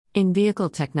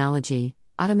In-vehicle technology,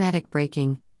 automatic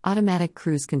braking, automatic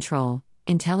cruise control,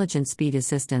 intelligent speed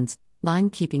assistance,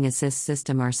 line-keeping assist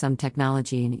system are some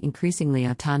technology in increasingly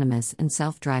autonomous and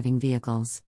self-driving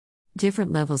vehicles.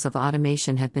 Different levels of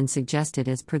automation have been suggested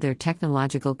as per their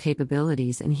technological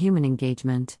capabilities and human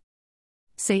engagement.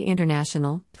 Say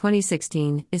International,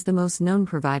 2016, is the most known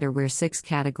provider where 6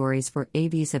 categories for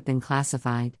AVs have been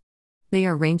classified. They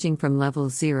are ranging from level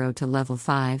 0 to level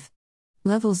 5.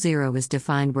 Level 0 is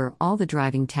defined where all the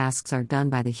driving tasks are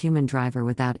done by the human driver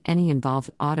without any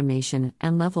involved automation,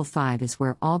 and level 5 is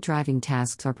where all driving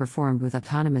tasks are performed with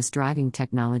autonomous driving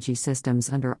technology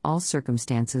systems under all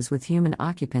circumstances with human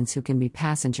occupants who can be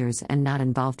passengers and not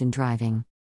involved in driving.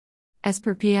 As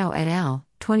per Piao et al.,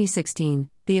 2016,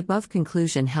 the above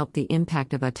conclusion helped the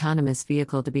impact of autonomous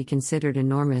vehicle to be considered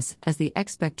enormous, as the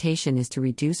expectation is to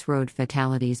reduce road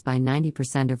fatalities by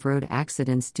 90% of road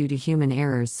accidents due to human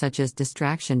errors such as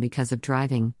distraction because of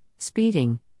driving,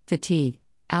 speeding, fatigue,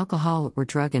 alcohol or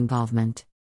drug involvement.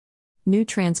 New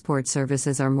transport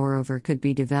services are moreover could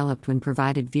be developed when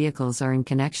provided vehicles are in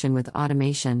connection with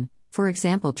automation, for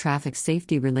example traffic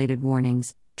safety-related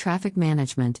warnings, traffic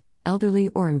management, elderly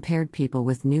or impaired people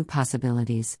with new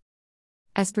possibilities.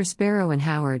 As per Sparrow and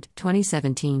Howard,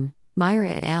 2017, Meyer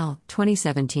et al.,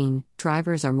 2017,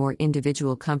 drivers are more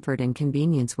individual comfort and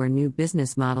convenience where new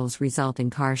business models result in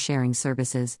car-sharing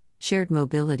services, shared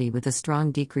mobility with a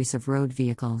strong decrease of road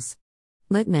vehicles.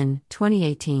 Littman,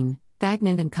 2018,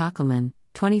 Bagnant and Kockelman,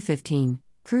 2015,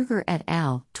 Kruger et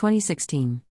al.,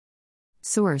 2016.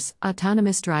 Source: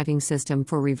 Autonomous Driving System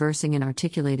for Reversing an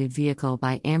Articulated Vehicle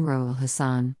by Amro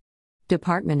El-Hassan.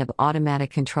 Department of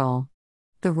Automatic Control.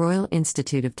 The Royal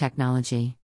Institute of Technology.